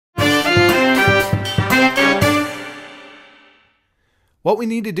What we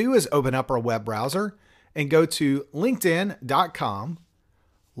need to do is open up our web browser and go to linkedin.com,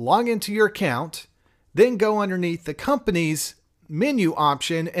 log into your account, then go underneath the company's menu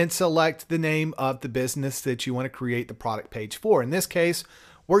option and select the name of the business that you want to create the product page for. In this case,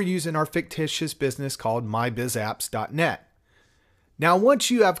 we're using our fictitious business called mybizapps.net. Now, once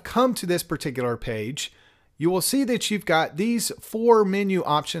you have come to this particular page, you will see that you've got these 4 menu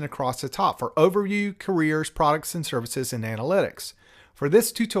options across the top for overview, careers, products and services, and analytics. For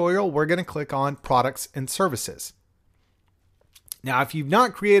this tutorial, we're going to click on products and services. Now, if you've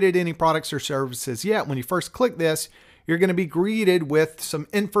not created any products or services yet, when you first click this, you're going to be greeted with some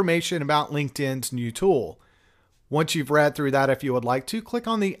information about LinkedIn's new tool. Once you've read through that, if you would like to, click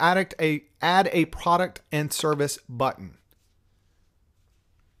on the Add a Product and Service button.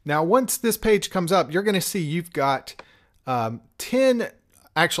 Now, once this page comes up, you're going to see you've got 11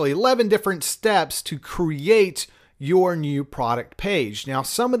 different steps to create your new product page. Now,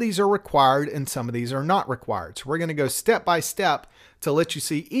 some of these are required and some of these are not required. So we're going to go step by step to let you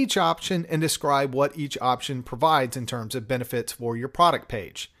see each option and describe what each option provides in terms of benefits for your product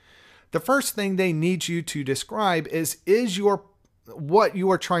page. The first thing they need you to describe is what you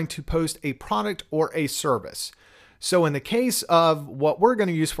are trying to post a product or a service. So in the case of what we're going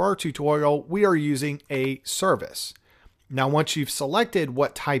to use for our tutorial, we are using a service. Now, once you've selected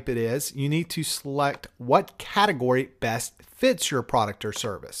what type it is, you need to select what category best fits your product or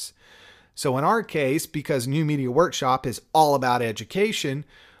service. So in our case, because New Media Workshop is all about education,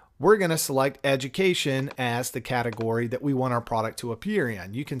 we're going to select education as the category that we want our product to appear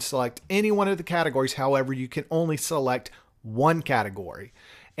in. You can select any one of the categories. However, you can only select one category.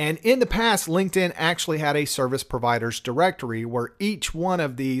 And in the past, LinkedIn actually had a service providers directory where each one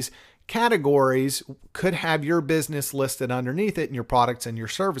of these categories could have your business listed underneath it and your products and your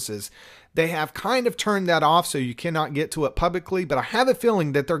services. They have kind of turned that off so you cannot get to it publicly, but I have a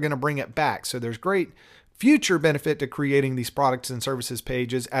feeling that they're going to bring it back. So there's great future benefit to creating these products and services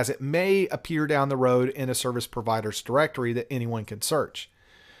pages, as it may appear down the road in a service providers directory that anyone can search.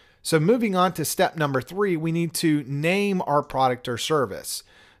 So moving on to step number 3, we need to name our product or service.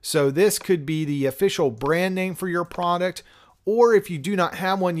 So this could be the official brand name for your product, or if you do not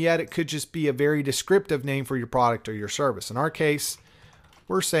have one yet, it could just be a very descriptive name for your product or your service. In our case,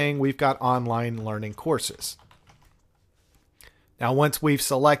 we're saying we've got online learning courses. Now, once we've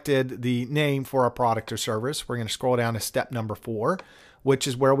selected the name for our product or service, we're going to scroll down to step number 4, which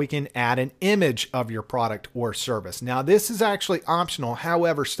is where we can add an image of your product or service. Now, this is actually optional.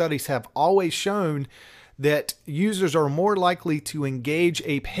 However, studies have always shown that users are more likely to engage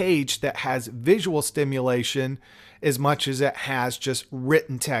a page that has visual stimulation as much as it has just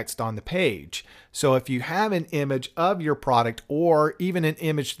written text on the page. So if you have an image of your product or even an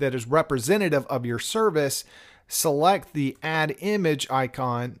image that is representative of your service, select the add image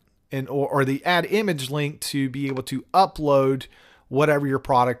icon or the add image link to be able to upload whatever your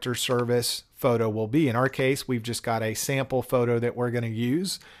product or service photo will be. In our case, we've just got a sample photo that we're going to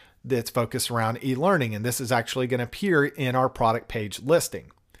use that's focused around e-learning, and this is actually going to appear in our product page listing.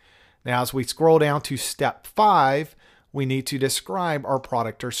 Now, as we scroll down to step 5, we need to describe our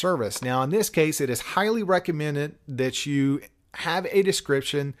product or service. Now, in this case, it is highly recommended that you have a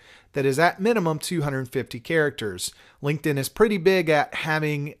description that is at minimum 250 characters. LinkedIn is pretty big at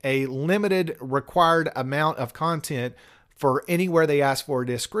having a limited required amount of content for anywhere they ask for a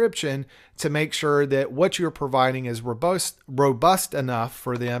description to make sure that what you're providing is robust enough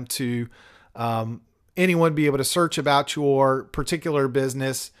for them to anyone be able to search about your particular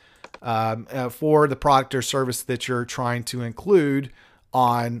business for the product or service that you're trying to include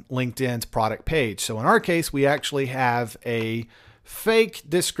on LinkedIn's product page. So in our case, we actually have a fake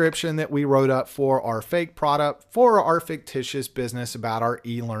description that we wrote up for our fake product, for our fictitious business about our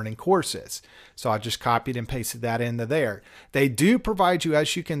e-learning courses. So I just copied and pasted that into there. They do provide you,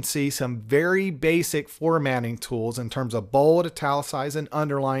 as you can see, some very basic formatting tools in terms of bold, italicize, and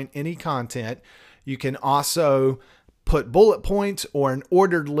underline any content. You can also put bullet points or an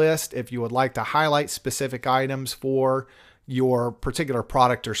ordered list if you would like to highlight specific items for your particular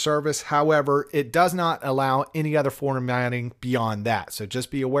product or service. However, it does not allow any other formatting beyond that. So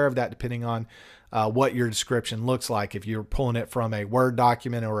just be aware of that depending on what your description looks like if you're pulling it from a Word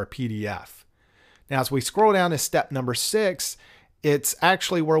document or a PDF. Now, as we scroll down to step number 6, it's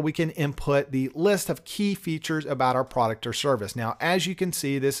actually where we can input the list of key features about our product or service. Now, as you can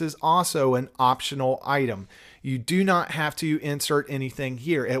see, this is also an optional item. You do not have to insert anything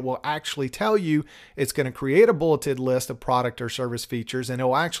here. It will actually tell you it's going to create a bulleted list of product or service features, and it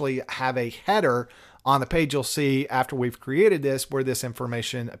will actually have a header on the page, you'll see after we've created this where this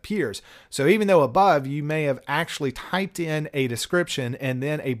information appears. So even though above you may have actually typed in a description and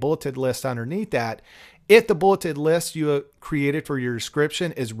then a bulleted list underneath that, if the bulleted list you created for your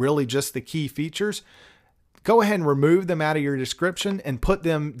description is really just the key features, go ahead and remove them out of your description and put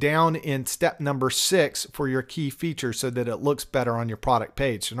them down in step number 6 for your key features so that it looks better on your product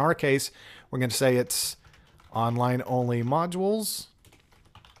page. So in our case, we're going to say it's online only modules,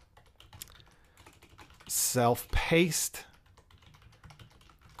 self-paced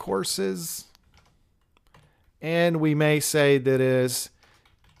courses, and we may say that is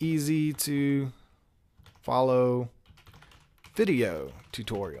easy to follow video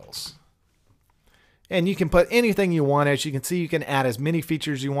tutorials. And you can put anything you want. As you can see, you can add as many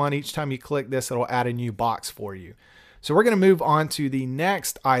features as you want. Each time you click this, it'll add a new box for you. So we're going to move on to the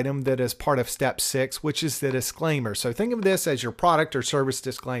next item that is part of step 6, which is the disclaimer. So think of this as your product or service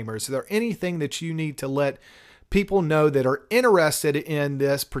disclaimer. Is there anything that you need to let people know that are interested in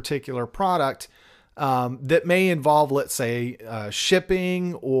this particular product that may involve, let's say,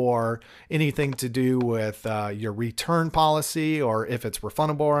 shipping or anything to do with your return policy or if it's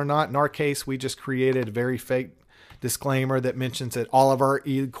refundable or not? In our case, we just created a very fake disclaimer that mentions that all of our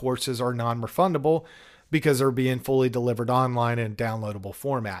e-courses are non-refundable because they're being fully delivered online in downloadable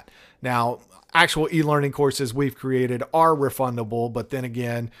format. Now, actual e-learning courses we've created are refundable, but then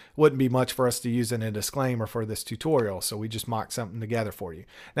again, wouldn't be much for us to use in a disclaimer for this tutorial. So we just mocked something together for you.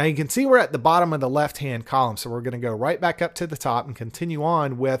 Now you can see we're at the bottom of the left-hand column. So we're going to go right back up to the top and continue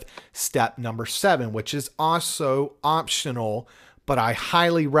on with step number 7, which is also optional, but I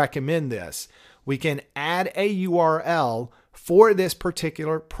highly recommend this. We can add a URL for this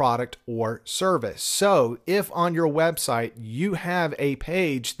particular product or service. So if on your website you have a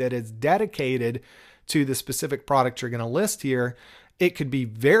page that is dedicated to the specific product you're going to list here, it could be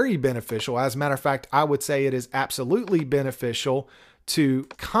very beneficial. As a matter of fact, I would say it is absolutely beneficial to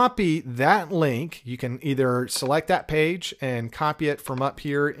copy that link. You can either select that page and copy it from up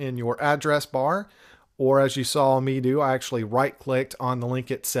here in your address bar, or as you saw me do, I actually right-clicked on the link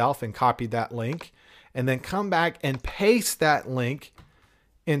itself and copied that link, and then come back and paste that link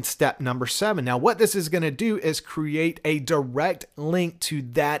in step number 7. Now, what this is going to do is create a direct link to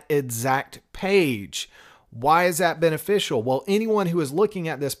that exact page. Why is that beneficial? Well, anyone who is looking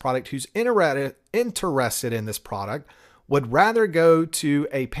at this product, who's interested in this product, would rather go to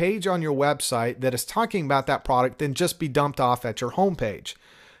a page on your website that is talking about that product than just be dumped off at your homepage.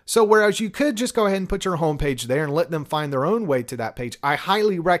 So whereas you could just go ahead and put your homepage there and let them find their own way to that page, I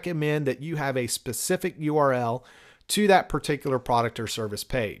highly recommend that you have a specific URL to that particular product or service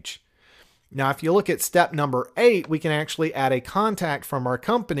page. Now, if you look at step number 8, we can actually add a contact from our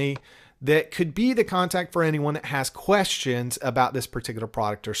company that could be the contact for anyone that has questions about this particular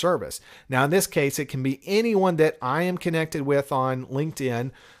product or service. Now, in this case, it can be anyone that I am connected with on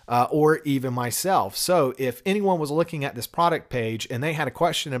LinkedIn or even myself. So if anyone was looking at this product page and they had a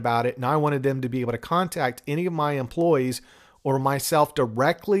question about it and I wanted them to be able to contact any of my employees or myself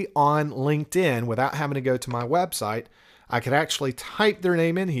directly on LinkedIn without having to go to my website, I could actually type their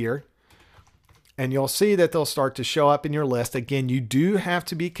name in here, and you'll see that they'll start to show up in your list. Again, you do have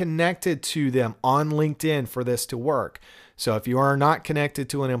to be connected to them on LinkedIn for this to work. So if you are not connected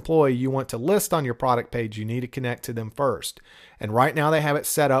to an employee you want to list on your product page, you need to connect to them first. And right now they have it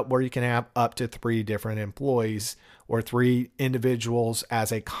set up where you can have up to 3 different employees or 3 individuals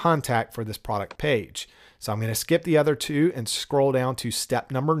as a contact for this product page. So I'm going to skip the other 2 and scroll down to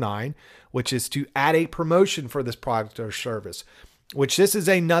step number 9, which is to add a promotion for this product or service, which this is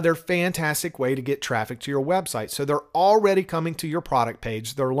another fantastic way to get traffic to your website. So they're already coming to your product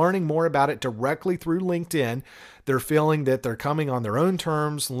page. They're learning more about it directly through LinkedIn. They're feeling that they're coming on their own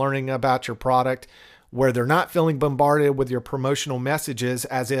terms, learning about your product, where they're not feeling bombarded with your promotional messages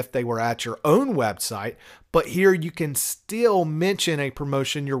as if they were at your own website. But here you can still mention a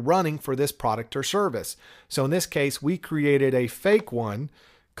promotion you're running for this product or service. So in this case, we created a fake one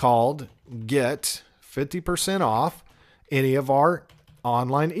called Get 50% Off any of our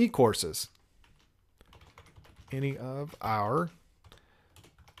online e-courses. Any of our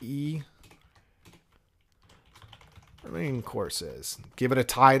e-learning courses. Give it a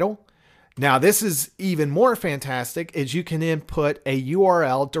title. Now, this is even more fantastic, is you can input a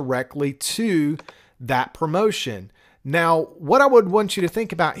URL directly to that promotion. Now, what I would want you to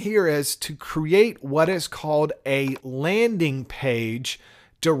think about here is to create what is called a landing page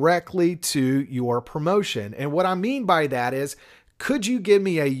directly to your promotion. And what I mean by that is, could you give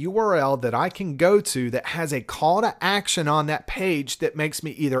me a URL that I can go to that has a call to action on that page that makes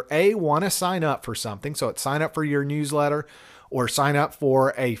me either A, want to sign up for something, so it's sign up for your newsletter, or sign up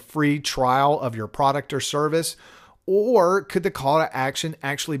for a free trial of your product or service? Or could the call to action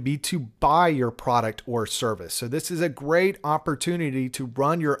actually be to buy your product or service? So this is a great opportunity to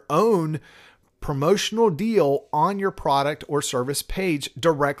run your own promotional deal on your product or service page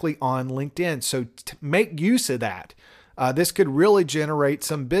directly on LinkedIn. So make use of that. This could really generate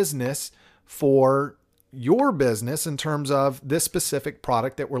some business for your business in terms of this specific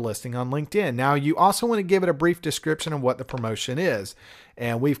product that we're listing on LinkedIn. Now, you also want to give it a brief description of what the promotion is.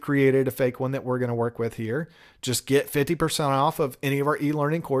 And we've created a fake one that we're going to work with here. Just get 50% off of any of our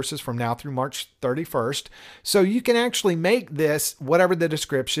e-learning courses from now through March 31st. So you can actually make this whatever the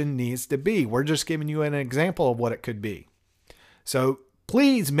description needs to be. We're just giving you an example of what it could be. So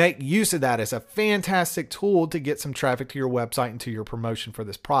please make use of that as a fantastic tool to get some traffic to your website and to your promotion for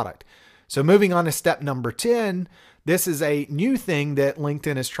this product. So moving on to step number 10, this is a new thing that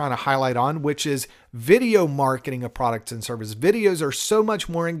LinkedIn is trying to highlight on, which is video marketing of products and services. Videos are so much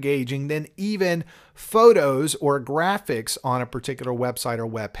more engaging than even photos or graphics on a particular website or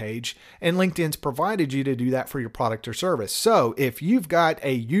web page. And LinkedIn's provided you to do that for your product or service. So if you've got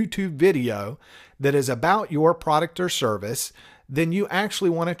a YouTube video that is about your product or service, then you actually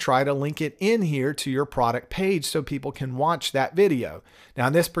want to try to link it in here to your product page so people can watch that video. Now,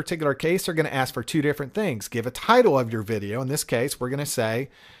 in this particular case, they're going to ask for two different things. Give a title of your video. In this case, we're going to say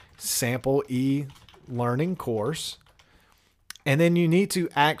sample e-learning course. And then you need to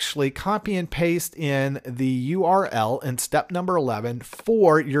actually copy and paste in the URL in step number 11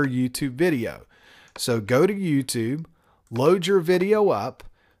 for your YouTube video. So go to YouTube, load your video up,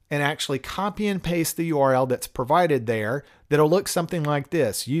 and actually copy and paste the URL that's provided there. That'll look something like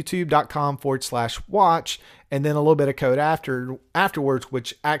this: youtube.com/watch, and then a little bit of code afterwards,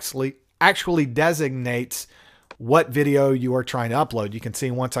 which actually designates what video you are trying to upload. You can see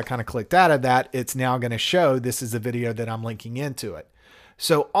once I kind of clicked out of that, it's now going to show this is the video that I'm linking into it.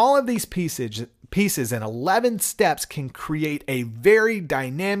 So all of these pieces in 11 steps can create a very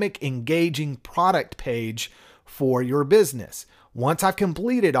dynamic, engaging product page for your business. Once I've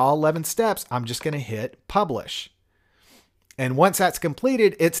completed all 11 steps, I'm just going to hit publish. And once that's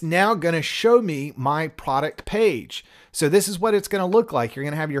completed, it's now going to show me my product page. So this is what it's going to look like. You're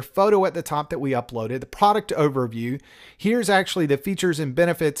going to have your photo at the top that we uploaded, the product overview. Here's actually the features and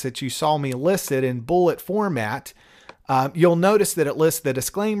benefits that you saw me listed in bullet format. You'll notice that it lists the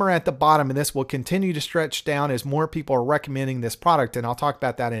disclaimer at the bottom, and this will continue to stretch down as more people are recommending this product, and I'll talk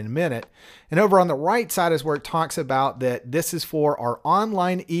about that in a minute. And over on the right side is where it talks about that this is for our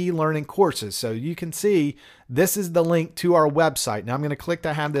online e-learning courses. So you can see this is the link to our website. Now I'm going to click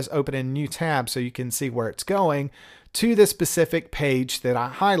to have this open in a new tab so you can see where it's going to the specific page that I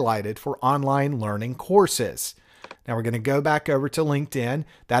highlighted for online learning courses. Now we're going to go back over to LinkedIn.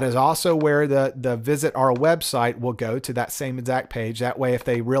 That is also where the visit our website will go to, that same exact page. That way, if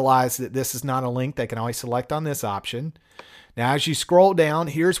they realize that this is not a link, they can always select on this option. Now, as you scroll down,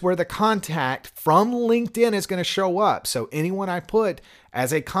 here's where the contact from LinkedIn is going to show up. So anyone I put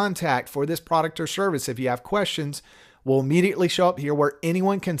as a contact for this product or service, if you have questions, will immediately show up here where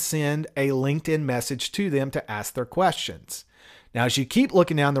anyone can send a LinkedIn message to them to ask their questions. Now, as you keep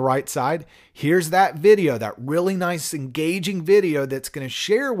looking down the right side, here's that video, that really nice, engaging video that's going to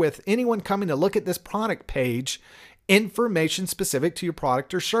share with anyone coming to look at this product page information specific to your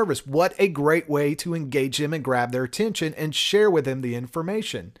product or service. What a great way to engage them and grab their attention and share with them the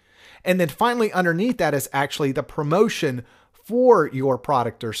information. And then finally, underneath that is actually the promotion for your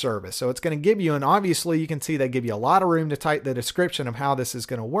product or service. So it's going to give you, and obviously you can see they give you a lot of room to type the description of how this is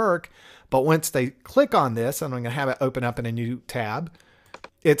going to work. But once they click on this, and I'm going to have it open up in a new tab,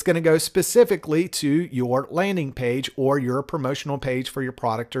 it's going to go specifically to your landing page or your promotional page for your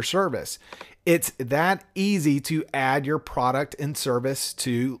product or service. It's that easy to add your product and service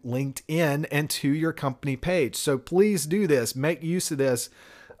to LinkedIn and to your company page. So please do this. Make use of this.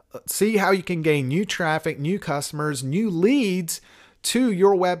 See how you can gain new traffic, new customers, new leads to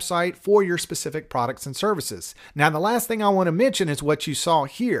your website for your specific products and services. Now, the last thing I want to mention is what you saw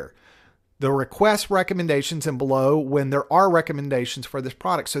here. The request recommendations and below when there are recommendations for this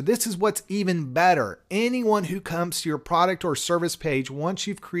product. So this is what's even better. Anyone who comes to your product or service page, once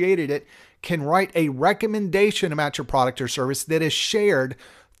you've created it, can write a recommendation about your product or service that is shared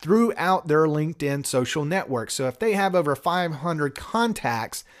throughout their LinkedIn social network. So if they have over 500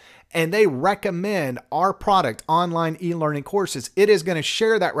 contacts and they recommend our product, online e-learning courses, it is going to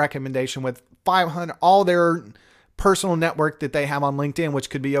share that recommendation with 500, all their personal network that they have on LinkedIn,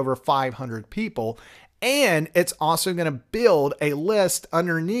 which could be over 500 people. And it's also going to build a list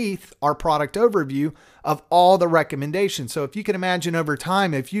underneath our product overview of all the recommendations. So if you can imagine over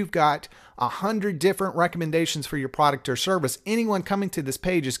time, if you've got 100 different recommendations for your product or service, anyone coming to this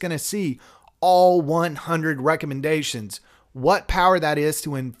page is going to see all 100 recommendations, what power that is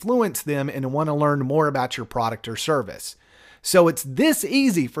to influence them and to want to learn more about your product or service. So it's this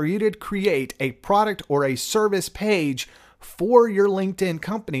easy for you to create a product or a service page for your LinkedIn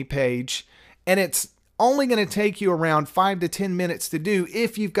company page. And it's only going to take you around 5 to 10 minutes to do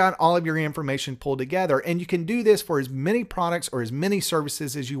if you've got all of your information pulled together. And you can do this for as many products or as many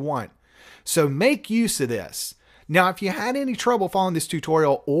services as you want. So make use of this. Now, if you had any trouble following this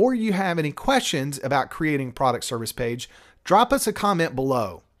tutorial or you have any questions about creating a product service page, drop us a comment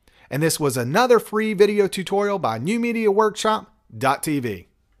below. And this was another free video tutorial by newmediaworkshop.tv.